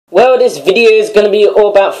this video is going to be all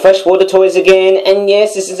about freshwater toys again, and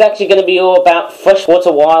yes, this is actually going to be all about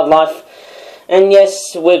freshwater wildlife, and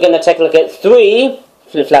yes, we're going to take a look at 3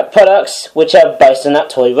 flip-flap products which are based on that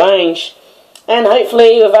toy range, and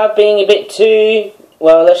hopefully without being a bit too,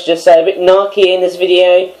 well, let's just say a bit narky in this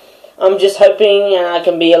video, I'm just hoping and I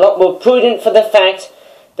can be a lot more prudent for the fact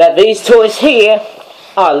that these toys here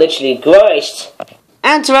are literally gross.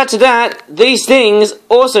 And to add to that, these things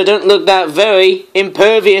also don't look that very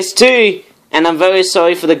impervious too. And I'm very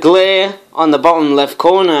sorry for the glare on the bottom left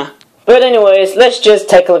corner. But anyways, let's just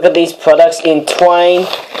take a look at these products in twain.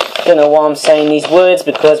 Don't know why I'm saying these words,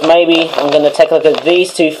 because maybe I'm going to take a look at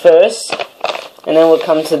these 2 first. And then we'll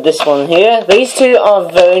come to this one here. These 2 are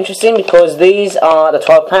very interesting because these are the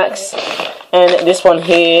 12 packs. And this one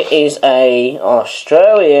here is a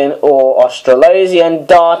Australian or Australasian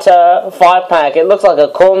Darter 5-pack. It looks like a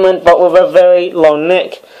cormorant but with a very long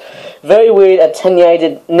neck. Very weird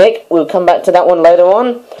attenuated neck. We'll come back to that one later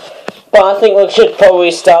on. But I think we should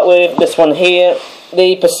probably start with this one here.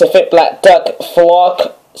 The Pacific Black Duck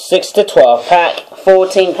Flock 6 to 12 pack.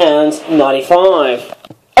 £14.95.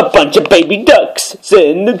 A bunch of baby ducks.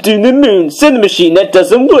 Send them to the moon. Send the machine that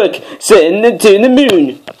doesn't work. Send them to the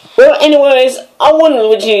moon. Well, anyways, I wonder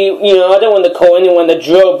would you know, I don't want to call anyone the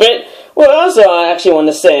drill bit. What else do I actually want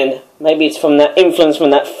to send? Maybe it's from that influence from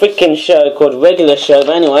that freaking show called Regular Show,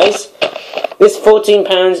 but anyways. This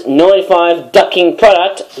 £14.95 ducking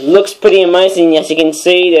product looks pretty amazing. As you can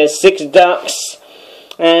see, there's 6 ducks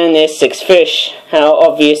and there's 6 fish. How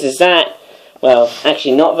obvious is that? Well,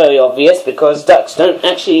 actually not very obvious, because ducks don't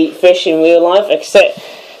actually fish in real life, except,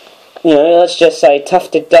 you know, let's just say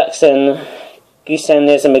tufted ducks and goose, and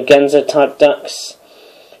there's a merganser type ducks.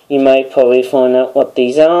 You may probably find out what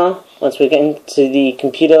these are once we get into the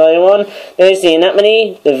computer later on. There's the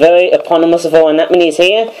anemone, the very eponymous of all anemones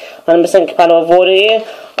here, 100% compatible with water here.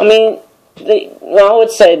 I mean, I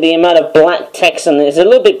would say the amount of black text on it is a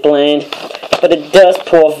little bit bland, but it does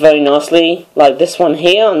pour off very nicely, like this one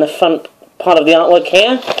here on the front part of the artwork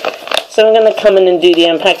here. So I'm going to come in and do the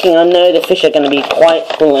unpacking. I know the fish are going to be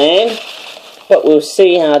quite bland, but we'll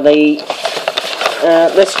see how they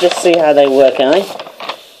let's just see how they work, eh?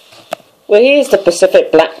 Well, here's the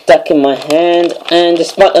Pacific Black Duck in my hand, and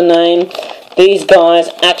despite the name, these guys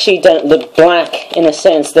actually don't look black in a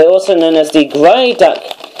sense. They're also known as the grey duck.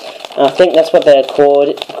 I think that's what they're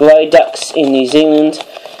called, grey ducks in New Zealand.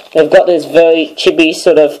 They've got this very chibi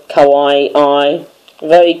sort of kawaii eye,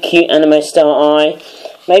 very cute anime style eye.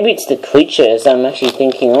 Maybe it's the creatures I'm actually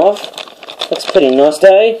thinking of. Looks pretty nice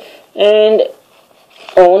though. And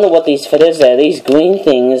I wonder what these feathers are. These green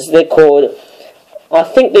things, they're called, I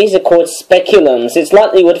think these are called speculums. It's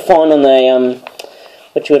like you would find on a,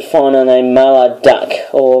 what you would find on a mallard duck,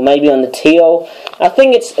 or maybe on the teal. I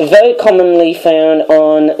think it's very commonly found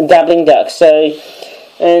on dabbling ducks, so,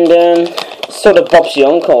 and sort of Bob's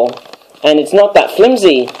your uncle. And it's not that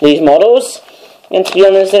flimsy, these models. And to be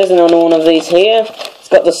honest, there's another one of these here. It's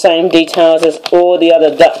got the same details as all the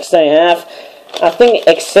other ducks they have. I think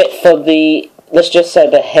except for the, let's just say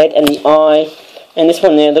the head and the eye. And this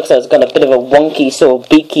one there looks like it's got a bit of a wonky sort of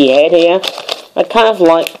beaky head here. I kind of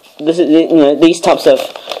like this, you know, these types of,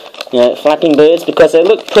 you know, flapping birds, because they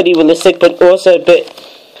look pretty realistic, but also a bit,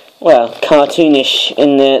 well, cartoonish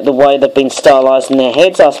in the way they've been stylized in their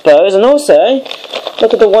heads, I suppose. And also,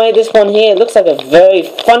 look at the way this one here, it looks like a very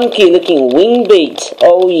funky looking wing beat.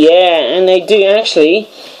 Oh yeah, and they do actually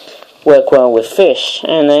work well with fish,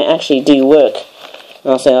 and they actually do work.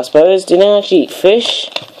 And I suppose, do they actually eat fish?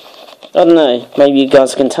 I don't know, maybe you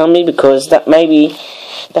guys can tell me, because that maybe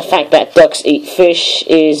the fact that ducks eat fish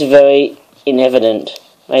is very inevident.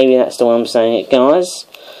 Maybe that's the way I'm saying it, guys.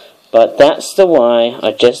 But that's the way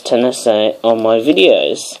I just tend to say it on my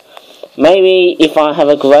videos. Maybe if I have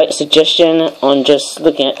a great suggestion on just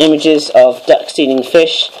looking at images of ducks eating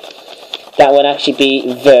fish, that would actually be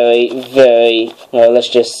very, very, well, let's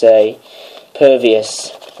just say,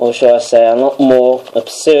 pervious. Or should I say, a lot more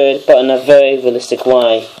absurd, but in a very realistic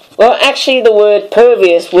way. Well, actually, the word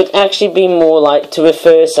pervious would actually be more like to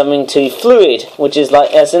refer something to fluid, which is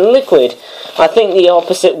like as in liquid. I think the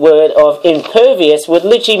opposite word of impervious would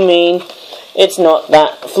literally mean it's not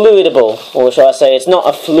that fluidable, or shall I say, it's not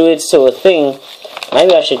a fluid sort of thing.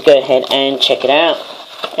 Maybe I should go ahead and check it out,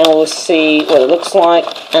 and we'll see what it looks like.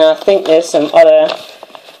 And I think there's some other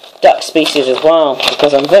duck species as well,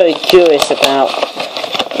 because I'm very curious about,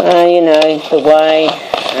 you know, the way,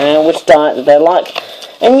 which diet that they like.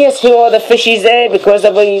 And yes, here are the fishies there, because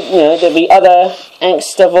there'll be, you know, there'll be other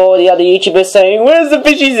angst of all the other YouTubers saying, where's the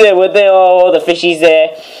fishies there? Well, there are all the fishies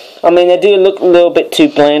there. I mean, they do look a little bit too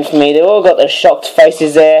bland for me. They've all got their shocked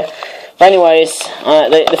faces there. But anyways,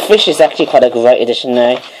 the fish is actually quite a great addition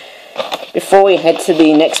now. Before we head to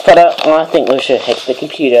the next product, I think we should head to the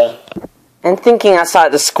computer. And thinking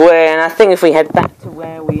outside the square, and I think if we head back to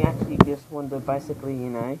where we actually just want to basically,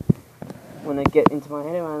 you know, want to get into my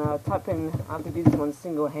head, and I'll type in, I have to do this one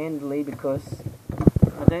single-handedly because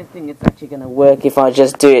I don't think it's actually going to work if I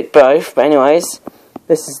just do it both. But anyways,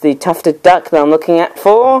 this is the tufted duck that I'm looking at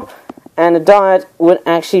for, and the diet would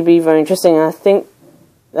actually be very interesting. And I think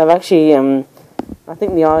I've actually, I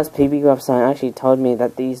think the ISPB website actually told me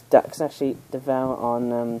that these ducks actually devour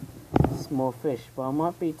on small fish, but I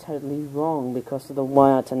might be totally wrong because of the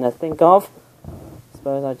way I tend to think of. I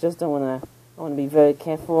suppose I just don't want to. I want to be very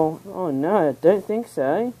careful. Oh no, I don't think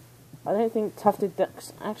so. I don't think tufted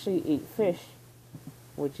ducks actually eat fish,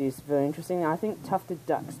 which is very interesting. I think tufted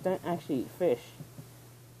ducks don't actually eat fish.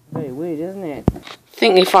 Very weird, isn't it? I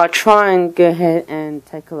think if I try and go ahead and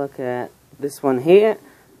take a look at this one here,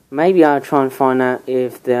 maybe I'll try and find out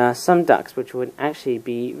if there are some ducks which would actually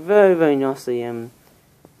be very, very nicely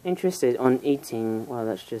interested on eating, well,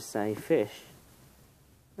 let's just say fish.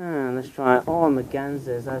 Let's try all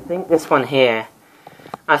mergansers. I think this one here.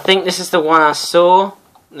 I think this is the one I saw.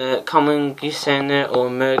 The common goosener or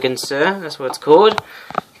merganser, that's what it's called.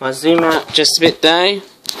 If I zoom out just a bit though,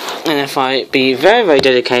 and if I be very, very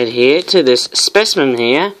dedicated here to this specimen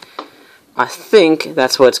here, I think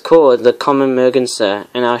that's what it's called, the common merganser.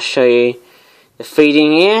 And I'll show you the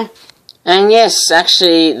feeding here. And yes,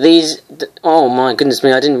 actually these, oh my goodness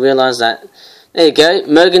me, I didn't realise that. There you go,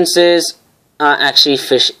 mergansers are actually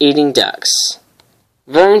fish-eating ducks.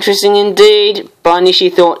 Very interesting indeed, but I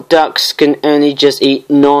initially thought ducks can only just eat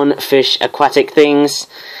non-fish aquatic things,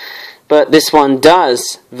 but this one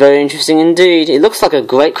does. Very interesting indeed. It looks like a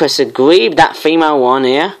great crested grebe, that female one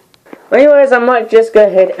here. Anyways, I might just go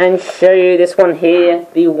ahead and show you this one here,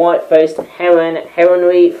 the white-faced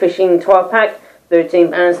heronry fishing 12-pack,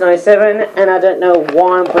 £13.97, and I don't know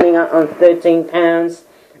why I'm putting it on £13.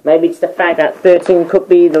 Maybe it's the fact that 13 could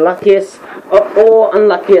be the luckiest of all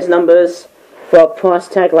unluckiest numbers for a price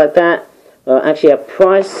tag like that. Or actually a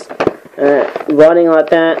price writing like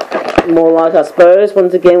that. More like, I suppose.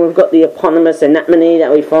 Once again, we've got the eponymous anemone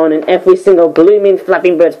that we find in every single blooming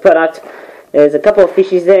Flapping Birds product. There's a couple of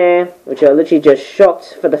fishies there, which are literally just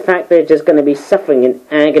shocked for the fact they're just going to be suffering in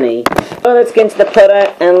agony. So let's get into the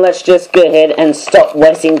product, and let's just go ahead and stop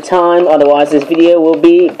wasting time, otherwise this video will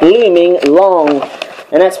be blooming long.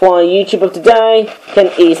 And that's why YouTube of today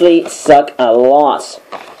can easily suck a lot.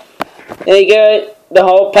 There you go, the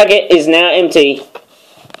whole packet is now empty.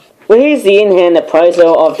 Well, here's the in-hand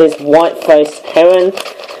appraisal of this white-faced heron.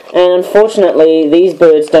 And unfortunately, these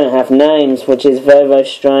birds don't have names, which is very, very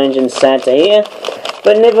strange and sad to hear.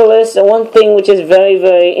 But nevertheless, one thing which is very,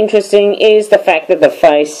 very interesting is the fact that the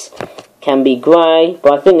face can be grey,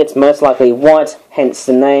 but I think it's most likely white, hence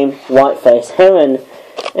the name white-faced heron.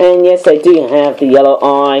 And yes, they do have the yellow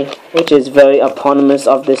eye, which is very eponymous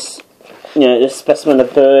of this, you know, this specimen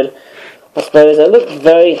of bird. I suppose they look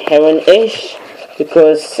very heron-ish,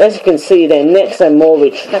 because as you can see, their necks are more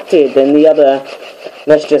retracted than the other,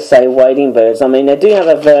 let's just say, wading birds. I mean, they do have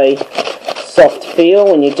a very soft feel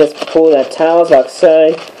when you just pull their tails like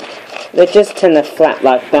so. They just tend to flap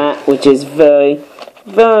like that, which is very,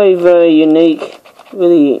 very, very unique.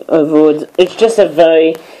 Really overall, it's just a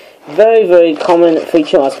very, very, very common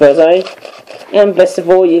feature, I suppose, eh? And best of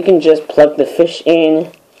all, you can just plug the fish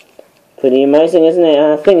in. Pretty amazing, isn't it?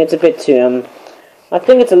 I think it's a bit too, I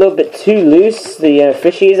think it's a little bit too loose, the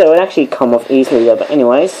fishies. It would actually come off easily, though. But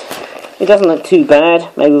anyways, it doesn't look too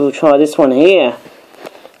bad. Maybe we'll try this one here.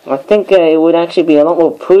 I think it would actually be a lot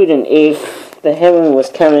more prudent if the heron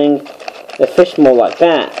was carrying the fish more like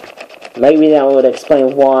that. Maybe that would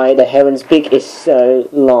explain why the heron's beak is so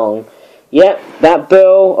long. Yep, that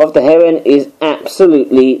bill of the heron is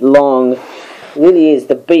absolutely long. It really is.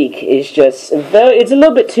 The beak is just it's a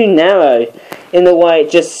little bit too narrow in the way it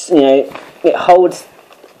just, you know, it holds,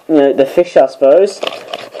 you know, the fish, I suppose.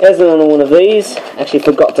 There's another one of these. Actually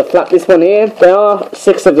forgot to flap this one here. There are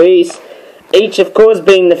 6 of these. Each, of course,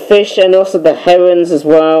 being the fish and also the herons as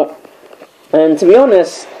well. And to be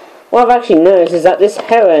honest, what I've actually noticed is that this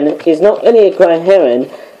heron is not only a grey heron,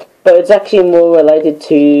 but it's actually more related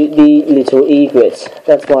to the little egret.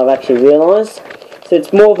 That's what I've actually realised. So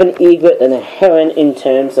it's more of an egret than a heron in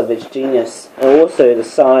terms of its genus, and also the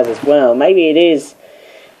size as well. Maybe it is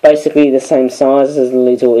basically the same size as the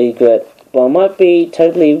little egret, but I might be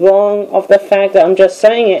totally wrong of the fact that I'm just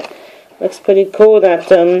saying it. Looks pretty cool that,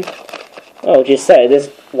 I'll just say, this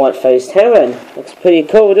white-faced heron. Looks pretty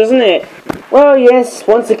cool, doesn't it? Well, yes,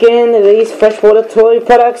 once again, these freshwater toy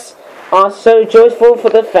products are so joyful for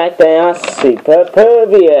the fact they are super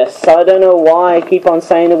pervious. I don't know why I keep on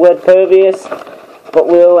saying the word pervious, but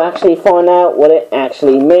we'll actually find out what it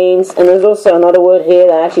actually means. And there's also another word here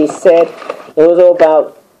that actually said it was all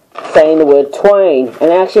about saying the word twain,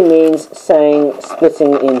 and it actually means saying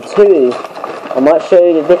splitting in two. I might show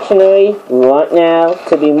you the dictionary right now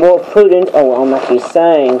to be more prudent on what I'm actually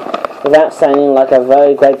saying, without sounding like a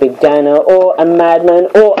very great big downer, or a madman,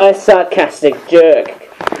 or a sarcastic jerk.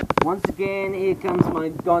 Once again, here comes my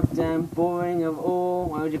goddamn boring of all,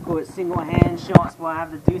 what would you call it, single-hand shots where I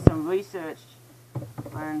have to do some research.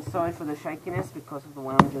 And sorry for the shakiness because of the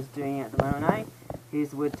way I'm just doing it at the moment, eh? Here's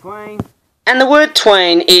the word twain. And the word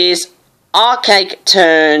twain is archaic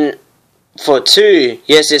term for two.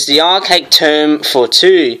 Yes, it's the archaic term for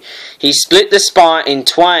two. He split the spire in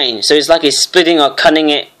twain. So it's like he's splitting or cutting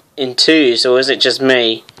it in two. So is it just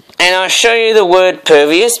me? And I'll show you the word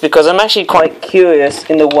pervious because I'm actually quite curious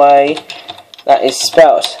in the way that is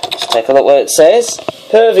spelt. Just take a look what it says.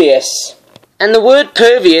 Pervious. And the word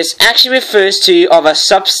pervious actually refers to of a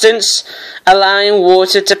substance allowing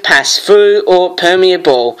water to pass through or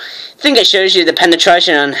permeable. I think it shows you the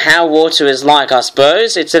penetration on how water is like, I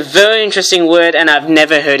suppose. It's a very interesting word and I've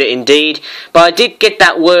never heard it indeed. But I did get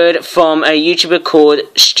that word from a YouTuber called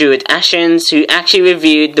Stuart Ashens who actually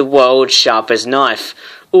reviewed the world's sharpest knife.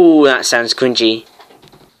 Ooh, that sounds cringy.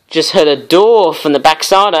 Just heard a door from the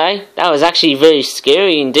backside, eh? That was actually very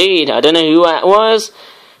scary indeed. I don't know who that was,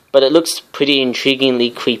 but it looks pretty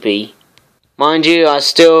intriguingly creepy. Mind you, I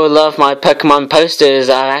still love my Pokemon posters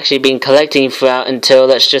I've actually been collecting throughout until,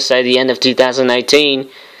 let's just say, the end of 2018.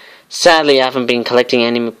 Sadly, I haven't been collecting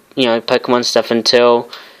any, Pokemon stuff until...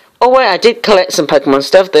 Oh wait, I did collect some Pokemon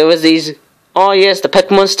stuff. There was these... Oh yes, the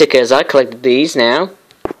Pokemon stickers. I collected these now.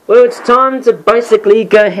 Well, it's time to basically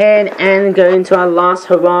go ahead and go into our last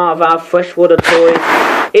hurrah of our freshwater toy.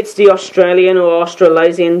 It's the Australian or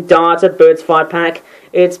Australasian Darter Birds 5-pack.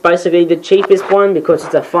 It's basically the cheapest one because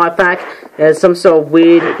it's a 5-pack. There's some sort of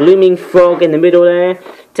weird blooming frog in the middle there.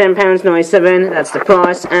 £10.97, that's the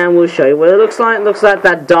price, and we'll show you what it looks like. It looks like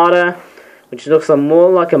that darter, which looks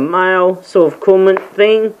more like a male sort of cormorant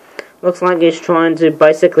thing. Looks like it's trying to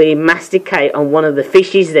basically masticate on one of the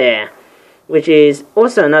fishies there, which is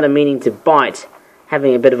also another meaning to bite,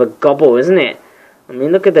 having a bit of a gobble, isn't it? I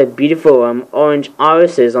mean, look at the beautiful orange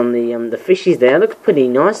irises on the fishies there. It looks pretty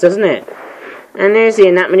nice, doesn't it? And there's the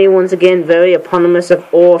anatomy once again, very eponymous of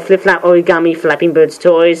all Flip-Flap Origami Flapping Birds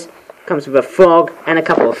toys. Comes with a frog and a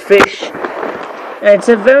couple of fish. It's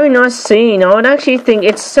a very nice scene. I would actually think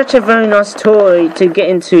it's such a very nice toy to get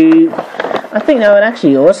into. I think that would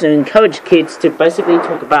actually also encourage kids to basically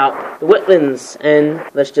talk about the wetlands and,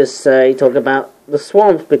 let's just say, talk about the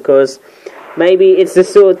swamps, because maybe it's the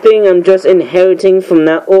sort of thing I'm just inheriting from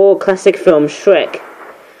that all-classic film Shrek.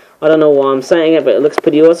 I don't know why I'm saying it, but it looks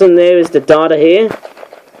pretty awesome. There is the darter here.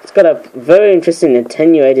 It's got a very interesting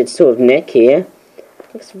attenuated sort of neck here.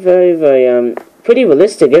 Looks very, very, pretty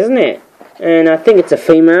realistic, isn't it? And I think it's a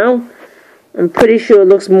female. I'm pretty sure it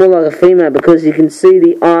looks more like a female because you can see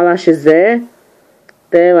the eyelashes there.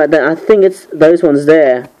 There, right there. I think it's those ones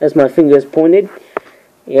there, as my finger is pointed.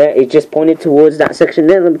 Yeah, it just pointed towards that section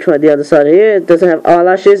there. Let me try the other side here. It doesn't have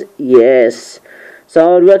eyelashes. Yes. So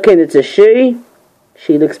I would reckon it's a she.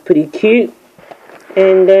 She looks pretty cute,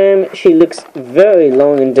 and she looks very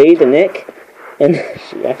long indeed, the neck, and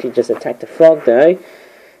she actually just attacked a frog though,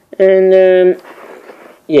 and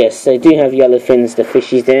yes, they do have yellow fins, the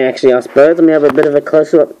fishies there, actually, I suppose. Let me have a bit of a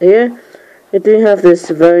closer up here. They do have this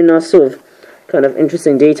very nice sort of, kind of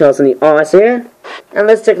interesting details on the eyes here, and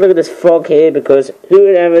let's take a look at this frog here, because who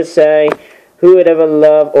would ever say, who would ever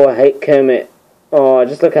love or hate Kermit? Oh,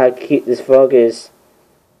 just look how cute this frog is.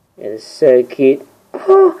 It is so cute.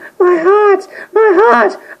 Oh, my heart! My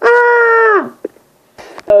heart! Ah!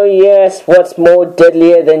 Oh yes, what's more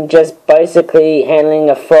deadlier than just basically handling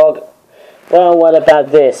a frog? Well, what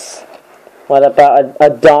about this? What about a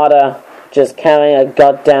darter just carrying a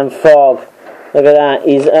goddamn frog? Look at that,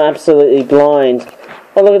 he's absolutely blind.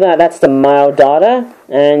 Oh, look at that, that's the male darter.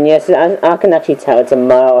 And yes, I can actually tell it's a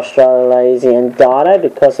male Australasian darter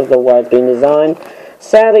because of the way it's been designed.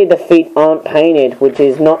 Sadly, the feet aren't painted, which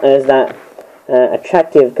is not as that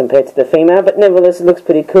attractive compared to the female, but nevertheless it looks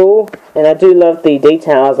pretty cool, and I do love the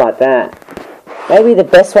details like that. Maybe the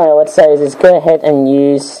best way I would say is go ahead and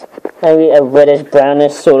use maybe a reddish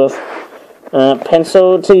brownish sort of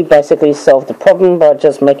pencil to basically solve the problem by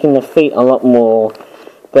just making the feet a lot more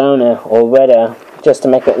browner or redder, just to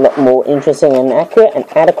make it a lot more interesting and accurate and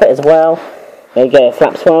adequate as well. There you go, a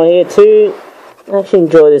flap swirl here too. I actually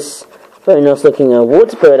enjoy this very nice looking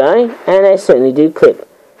water bird, eh? And they certainly do clip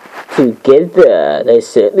to together. They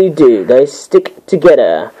certainly do. They stick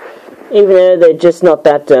together. Even though they're just not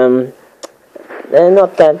that, they're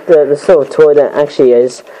not that, the sort of toy that actually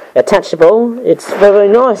is attachable. It's very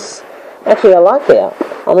nice. Actually, I like it.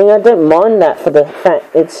 I mean, I don't mind that for the fact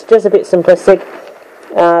it's just a bit simplistic,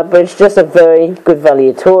 but it's just a very good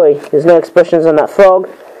value toy. There's no expressions on that frog,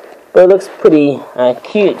 but it looks pretty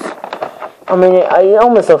cute. I mean, it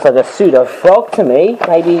almost looks like a pseudo frog to me.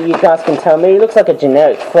 Maybe you guys can tell me. It looks like a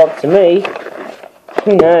generic frog to me.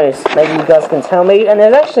 Who knows? Maybe you guys can tell me. And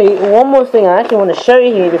there's actually one more thing I actually want to show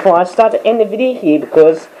you here before I start to end the video here,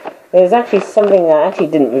 because there's actually something I actually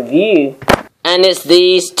didn't review. And it's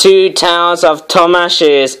these two towels of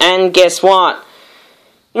Tomash's. And guess what?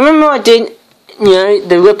 Remember I did,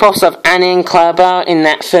 the rip-offs of Annie and Clarabel in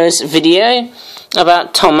that first video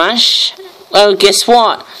about Tomash? Well, guess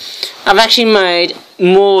what? I've actually made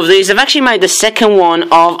more of these. I've actually made the second one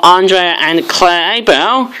of Andrea And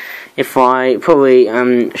Clareabelle. If I probably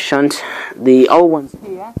shunt the old ones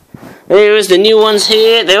here. There is the new ones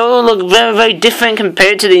here. They all look very, very different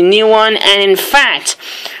compared to the new one. And in fact,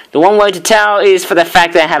 the one way to tell is for the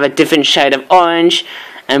fact they have a different shade of orange.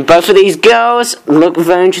 And both of these girls look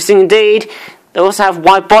very interesting indeed. They also have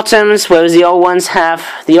white bottoms, whereas the old ones have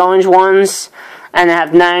the orange ones. And they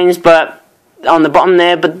have names but on the bottom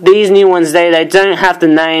there. But these new ones there, they don't have the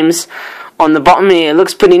names on the bottom here. It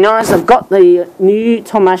looks pretty nice. I've got the new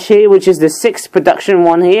Tomash here, which is the 6th production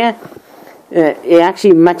one here. It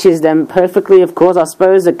actually matches them perfectly, of course, I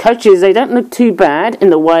suppose. The coaches, they don't look too bad in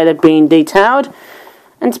the way they're being detailed.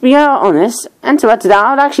 And to be honest, and to add to that,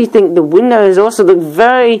 I'd actually think the windows also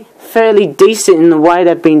look fairly decent in the way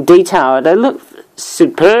they've been detailed. They look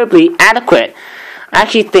superbly adequate. I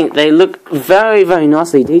actually think they look very, very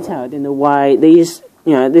nicely detailed in the way these,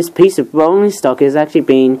 this piece of rolling stock is actually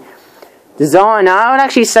being designed. I would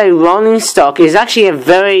actually say rolling stock is actually a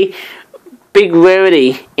very big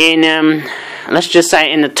rarity in, let's just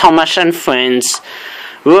say, in the Tomash and Friends.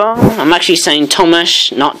 Well, I'm actually saying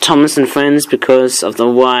Tomash, not Thomas and Friends, because of the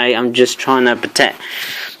way I'm just trying to protect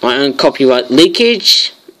my own copyright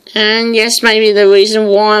leakage. And yes, maybe the reason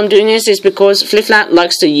why I'm doing this is because Flip Flap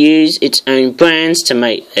likes to use its own brands to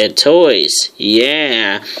make their toys.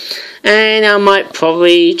 Yeah. And I might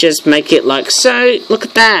probably just make it like so. Look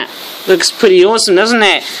at that. Looks pretty awesome, doesn't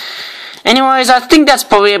it? Anyways, I think that's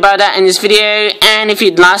probably about that in this video. And if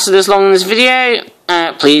you'd lasted this long in this video,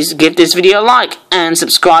 please give this video a like and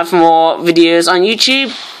subscribe for more videos on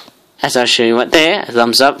YouTube. As I show you right there, a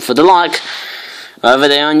thumbs up for the like over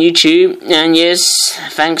there on YouTube. And yes,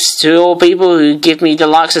 thanks to all people who give me the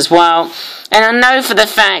likes as well. And I know for the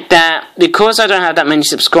fact that because I don't have that many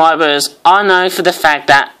subscribers, I know for the fact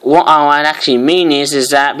that what I would actually mean is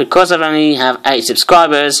that because I only have 8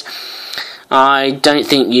 subscribers, I don't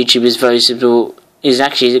think YouTube is very suitable, is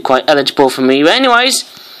actually quite eligible for me. But anyways,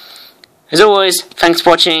 as always, thanks for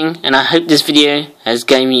watching, and I hope this video has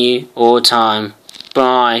given you all time.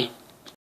 Bye.